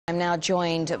I'm now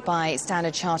joined by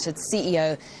Standard Chartered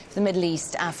CEO for the Middle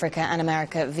East, Africa and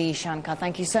America, V. Shankar.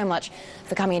 Thank you so much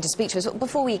for coming in to speak to us.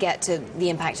 Before we get to the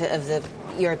impact of the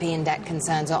European debt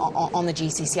concerns on the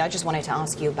GCC, I just wanted to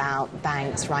ask you about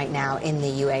banks right now in the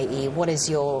UAE. What is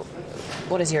your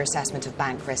assessment of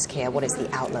bank risk here? What is the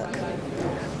outlook?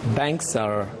 Banks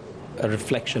are a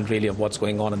reflection, really, of what's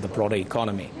going on in the broader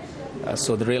economy.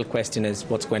 So the real question is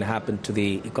what's going to happen to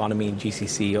the economy in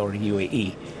GCC or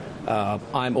UAE.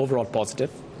 I'm overall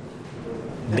positive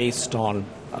based on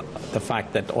the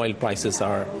fact that oil prices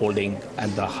are holding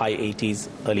at the high 80s,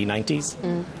 early 90s.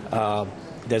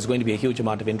 There's going to be a huge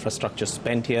amount of infrastructure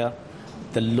spent here.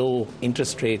 The low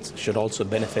interest rates should also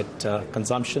benefit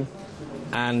consumption.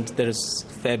 And there is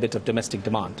a fair bit of domestic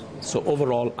demand. So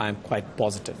overall, I'm quite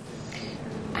positive.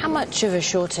 How much of a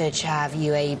shortage have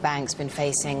UAE banks been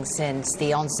facing since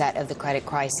the onset of the credit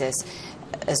crisis,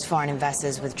 as foreign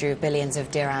investors withdrew billions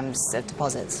of dirhams of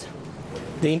deposits?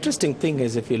 The interesting thing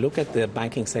is, if you look at the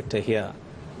banking sector here,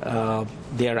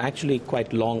 they are actually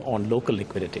quite long on local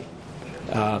liquidity.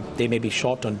 They may be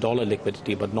short on dollar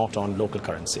liquidity, but not on local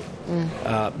currency.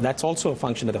 That's also a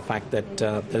function of the fact that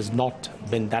there's not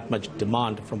been that much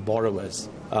demand from borrowers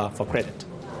for credit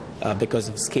because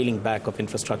of scaling back of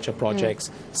infrastructure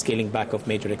projects, scaling back of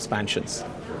major expansions.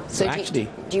 So do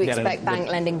you expect bank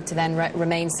lending to then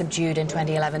remain subdued in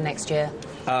 2011 next year?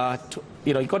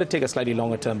 You've got to take a slightly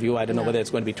longer term view. I don't know whether it's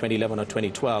going to be 2011 or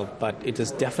 2012, but it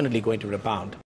is definitely going to rebound.